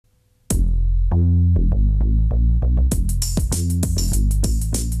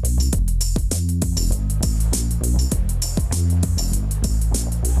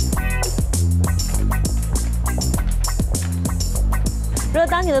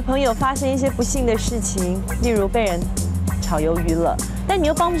你的朋友发生一些不幸的事情，例如被人炒鱿鱼了，但你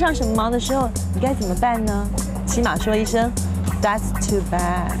又帮不上什么忙的时候，你该怎么办呢？起码说一声 "That's too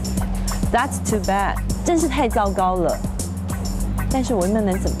bad, That's too bad"， 真是太糟糕了。但是我又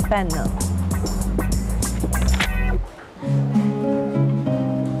能怎么办呢？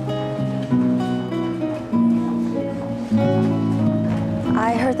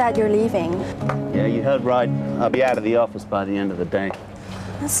 I heard that you're leaving. Yeah, you heard right. I'll be out of the office by the end of the day.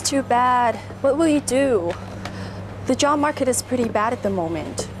 That's too bad. What will you do? The job market is pretty bad at the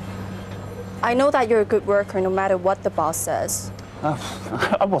moment. I know that you're a good worker no matter what the boss says.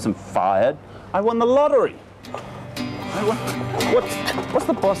 I wasn't fired. I won the lottery. What's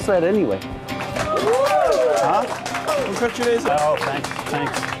the boss said anyway? Huh? Congratulations. Oh, thanks.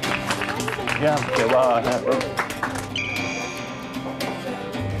 Yeah, okay, well, I have...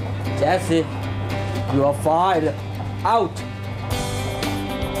 Jesse, you are fired. Out.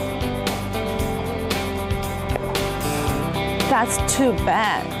 That's too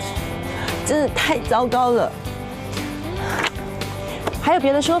bad， 真是太糟糕了。还有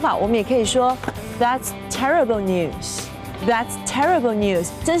别的说法，我们也可以说 That's terrible news， That's terrible news，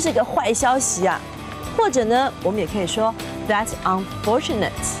 真是个坏消息啊。或者呢，我们也可以说 That's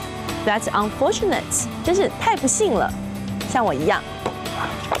unfortunate， That's unfortunate， 真是太不幸了，像我一样。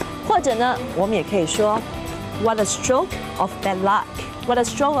或者呢，我们也可以说 What a stroke of bad luck， What a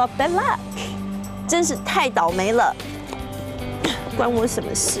stroke of bad luck， 真是太倒霉了。关我什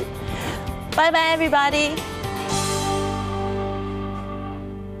么事？ Bye bye everybody.